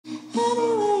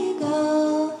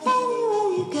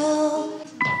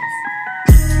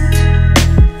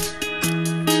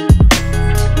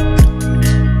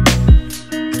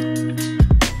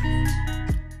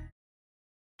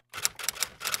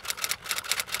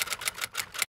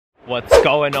What's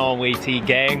going on, WeeTee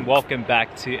gang? Welcome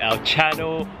back to our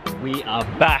channel. We are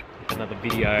back with another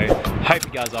video. Hope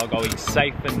you guys are going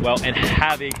safe and well and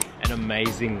having an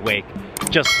amazing week,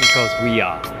 just because we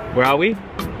are. Where are we?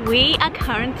 We are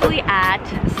currently at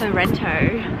Sorrento.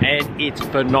 And it's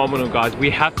phenomenal, guys. We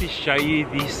have to show you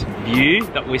this view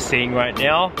that we're seeing right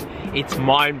now. It's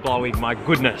mind-blowing, my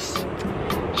goodness.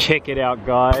 Check it out,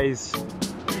 guys.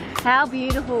 How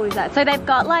beautiful is that? So they've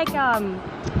got like,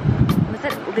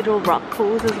 was it little rock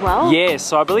pools as well? Yeah,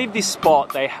 so I believe this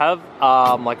spot, they have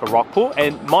like a rock pool.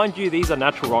 And mind you, these are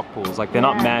natural rock pools. Like they're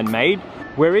not man-made.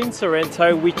 We're in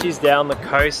Sorrento, which is down the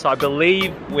coast. I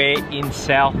believe we're in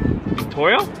South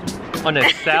Victoria. On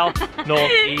the south,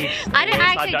 northeast. I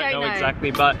don't know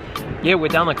exactly, but yeah, we're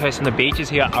down the coast and the beaches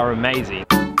here are amazing.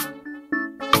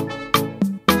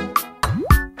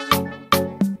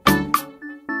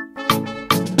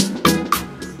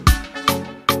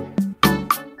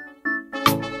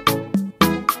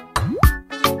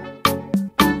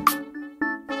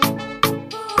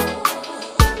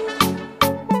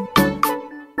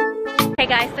 Hey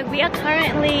guys, so we are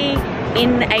currently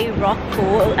in a rock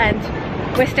pool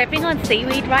and we're stepping on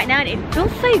seaweed right now, and it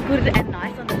feels so good and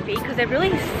nice on the feet because they're really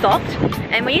soft,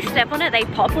 and when you step on it they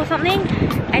pop or something,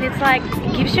 and it's like,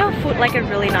 it gives your foot like a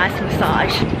really nice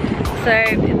massage. So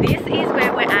this is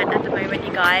where we're at the moment,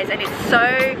 you guys, and it's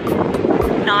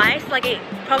so nice. Like, it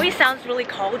probably sounds really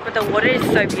cold, but the water is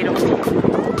so beautiful.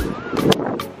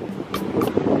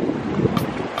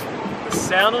 The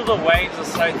sound of the waves are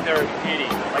so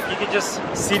therapeutic. Like, you can just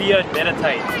sit here and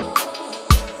meditate.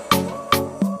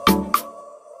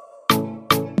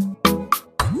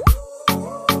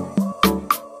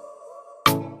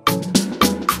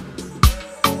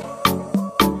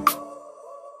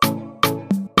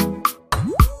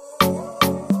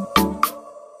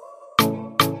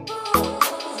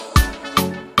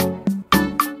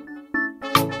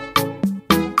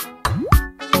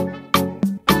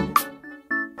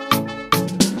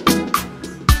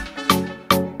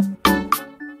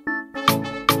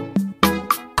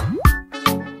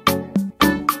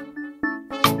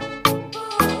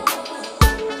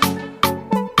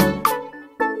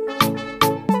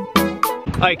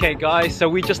 Okay guys, so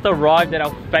we just arrived at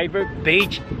our favorite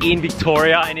beach in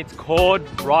Victoria, and it's called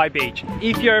Rye Beach.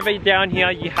 If you're ever down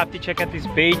here, you have to check out this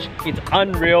beach. It's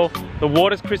unreal. The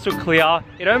water's crystal clear.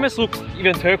 It almost looks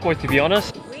even turquoise, to be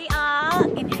honest. We are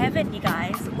in heaven, you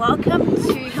guys. Welcome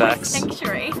to your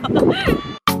sanctuary.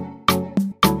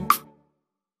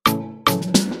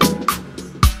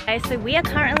 Okay, so we are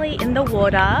currently in the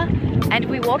water, and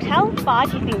we walked, how far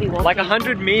do you think we walked? Like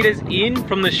 100 meters in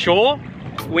from the shore.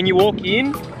 When you walk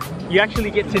in, you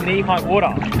actually get to knee-high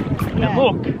water. Yeah.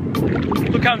 And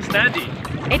look how I'm standing.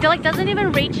 It like doesn't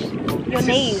even reach your knees.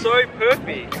 This is so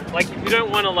perfect. Like, if you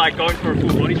don't want to like go for a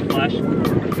full body splash,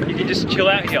 you can just chill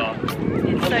out here.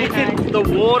 It's so look at the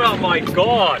water, my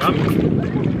God.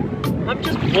 I'm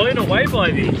just blown away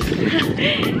by this.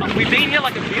 We've been here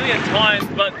like a million times,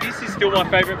 but this is still my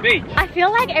favorite beach. I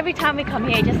feel like every time we come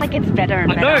here, it just like gets better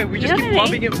and better. I know, we just keep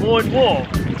loving it more and more.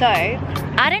 So,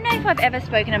 I don't know if I've ever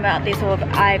spoken about this or if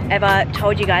I've ever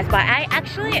told you guys, but I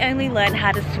actually only learned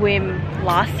how to swim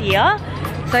last year.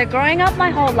 So growing up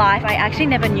my whole life, I actually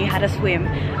never knew how to swim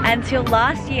until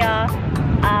last year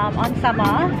on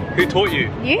summer. Who taught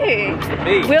you? You.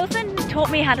 Me. Wilson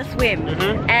taught me how to swim,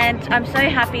 and I'm so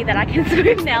happy that I can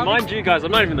swim now. Mind you guys,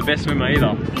 I'm not even the best swimmer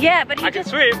either. Yeah, but I can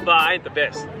swim, but I ain't the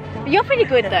best. You're pretty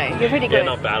good though. You're pretty good. Yeah,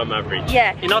 not bad. I'm average.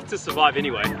 Yeah. Enough to survive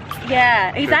anyway.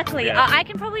 Yeah, exactly. Yeah. I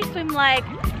can probably swim like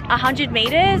 100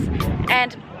 meters,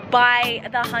 and by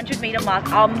the 100-meter mark,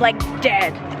 I'm like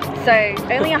dead. So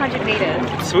only 100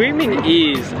 meters. Swimming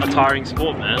is a tiring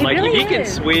sport, man. It like really if you can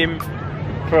swim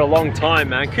for a long time,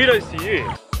 man, kudos to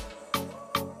you.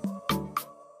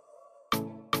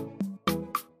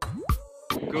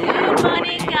 Good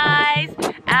morning, guys.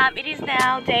 It is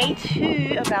now day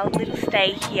 2 of our little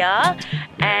stay here,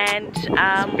 and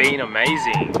it's been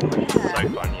amazing. It's so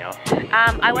fun here.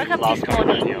 I woke up this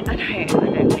morning. I know, I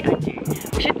do.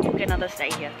 We should book another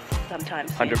stay here sometime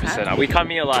soon. 100%. Huh? We come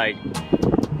here like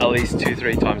at least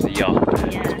 2-3 times a year.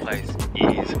 Yeah. This place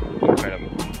is incredible.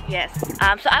 Yes.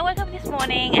 So I woke up this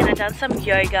morning and I done some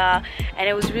yoga, and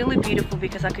it was really beautiful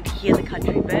because I could hear the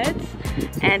country birds,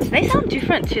 and they sound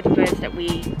different to the birds that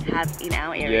we have in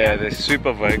our area. Yeah, they're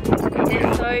super vocal.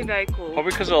 They're so vocal.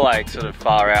 Probably because they're like sort of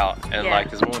far out, and like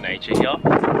there's more nature here,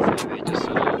 so they just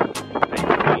sort of they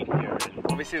breed here. And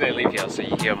obviously they live here, so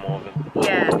you hear more of them.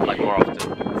 Yeah. Like more often.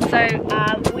 So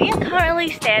we are currently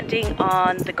standing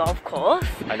on the golf course.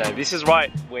 I know, this is right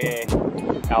where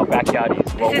our backyard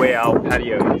is, where our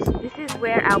patio is. This is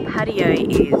where our patio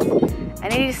is.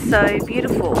 and it is so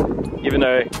beautiful. Even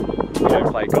though we don't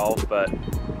play golf, but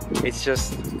it's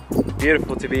just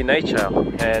beautiful to be in nature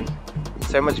and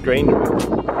so much greenery.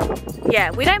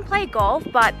 Yeah, we don't play golf,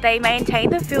 but they maintain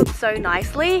the field so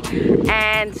nicely.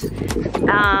 And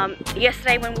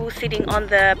yesterday when we were sitting on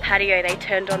the patio, they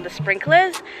turned on the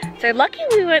sprinklers. So lucky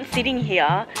we weren't sitting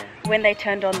here when they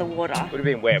turned on the water. Would have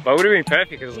been wet, but it would have been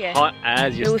perfect because it was hot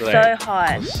as yesterday. It was so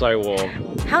hot. It was so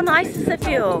warm. How nice does it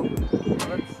feel?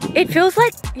 It feels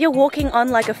like you're walking on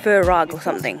like a fur rug or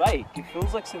something. It's fake. It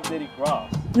feels like synthetic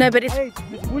grass. No, but it's... Hey,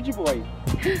 it's Woodgie Boy.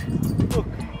 Look.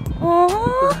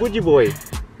 Aww. It's Woodgie Boy.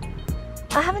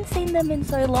 I haven't seen them in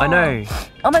so long. I know.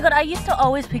 Oh my god, I used to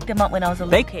always pick them up when I was a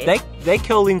little kid. They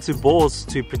curl into balls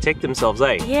to protect themselves,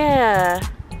 eh? Yeah.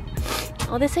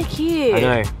 Oh, they're so cute. I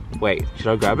know. Wait, should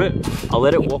I grab it? I'll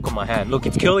let it walk on my hand. Look,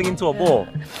 it's curling into a ball.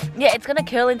 Yeah, it's gonna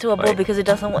curl into a ball because it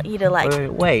doesn't want you to like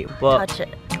but touch it.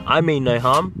 I mean no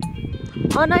harm.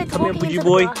 Oh no, it's walking into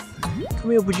the grass.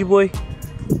 Come here, Woodgie Boy.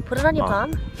 Put it on your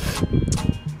palm.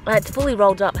 It's fully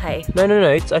rolled up, hey. No,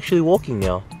 it's actually walking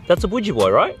now. That's a Woodgie Boy,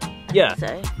 right? Yeah. I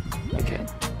think so. Okay.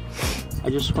 I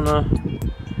just wanna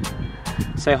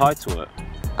say hi to it.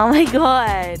 Oh my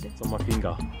god. It's on my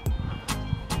finger.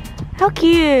 How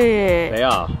cute. They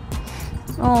are.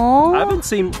 Aww. I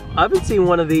haven't seen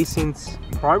one of these since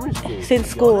primary school. Since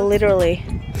school, literally.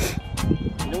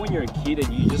 You know when you're a kid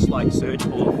and you just like search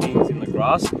all the things in the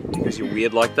grass because you're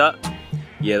weird like that?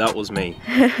 Yeah, that was me.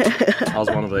 I was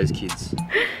one of those kids.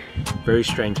 Very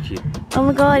strange kid. Oh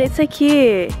my god, it's so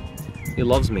cute. He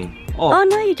loves me. Oh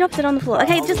no, you dropped it on the floor.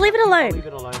 Okay, just leave it alone. I'll leave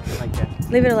it alone. Okay.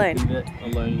 Leave it alone. Leave it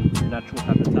alone in natural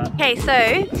habitat. Okay, so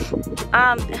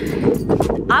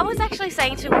I was actually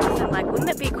saying to Wilson, like, wouldn't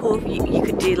it be cool if you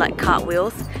could do like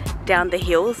cartwheels down the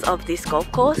hills of this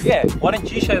golf course? Yeah, why don't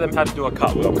you show them how to do a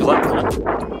cartwheel? Because I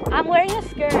can't. I'm wearing a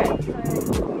skirt.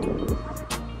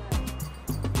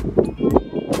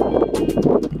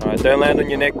 Alright, don't land on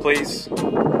your neck, please.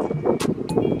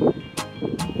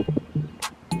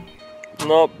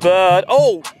 Not bad.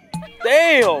 Oh,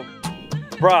 damn,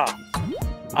 bruh.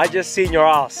 I just seen your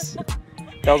ass.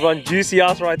 That was one juicy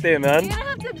ass right there, man. You're gonna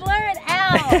have to blur it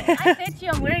out. I said to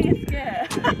you, I'm wearing a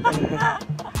skirt.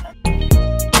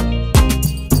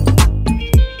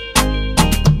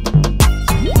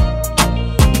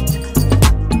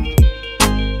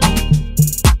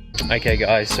 Okay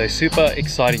guys, so super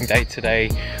exciting day today.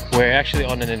 We're actually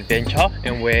on an adventure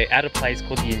and we're at a place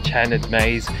called the Enchanted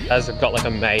Maze. As they've got like a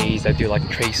maze, they do like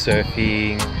tree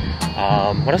surfing.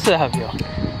 What else do they have here?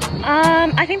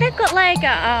 I think they've got like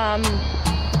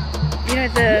you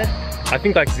know, I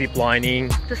think like zip lining.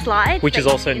 The slide. Which is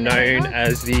also known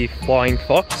as the Flying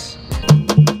Fox.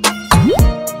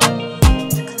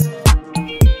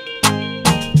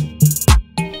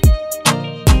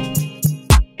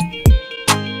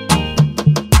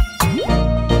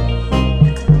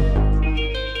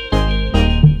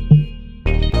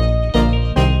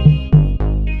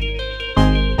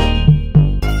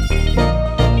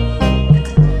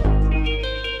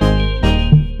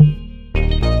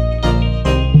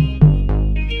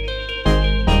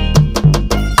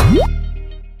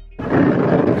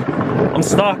 I'm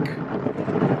stuck.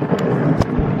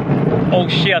 Oh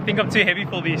shit, I think I'm too heavy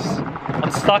for this.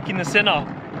 I'm stuck in the center.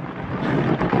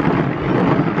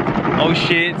 Oh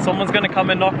shit, someone's gonna come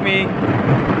and knock me.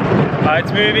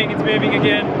 It's moving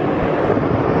again.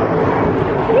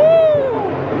 Woo!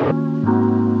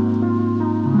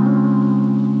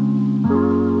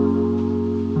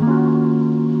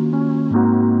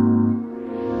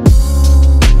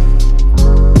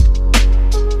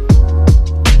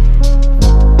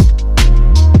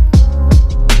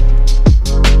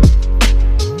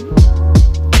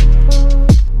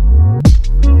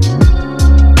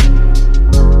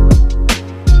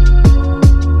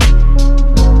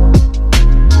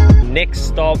 Next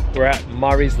stop, we're at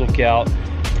Murray's Lookout.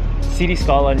 City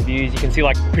skyline views. You can see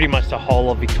like pretty much the whole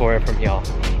of Victoria from here.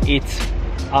 It's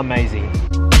amazing.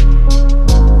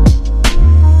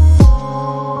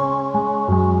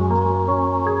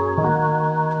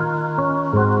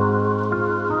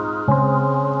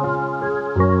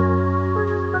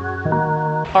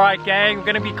 Alright gang, we're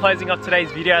going to be closing off today's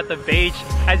video at the beach.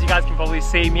 As you guys can probably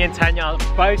see, me and Tanya are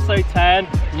both so tan,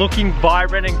 looking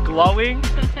vibrant and glowing.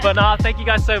 But thank you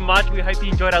guys so much. We hope you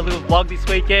enjoyed our little vlog this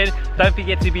weekend. Don't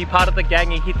forget to be part of the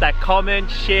gang and hit that comment,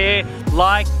 share,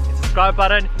 like, and subscribe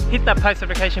button. Hit that post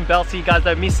notification bell so you guys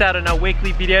don't miss out on our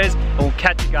weekly videos. And we'll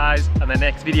catch you guys on the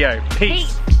next video.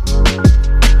 Peace.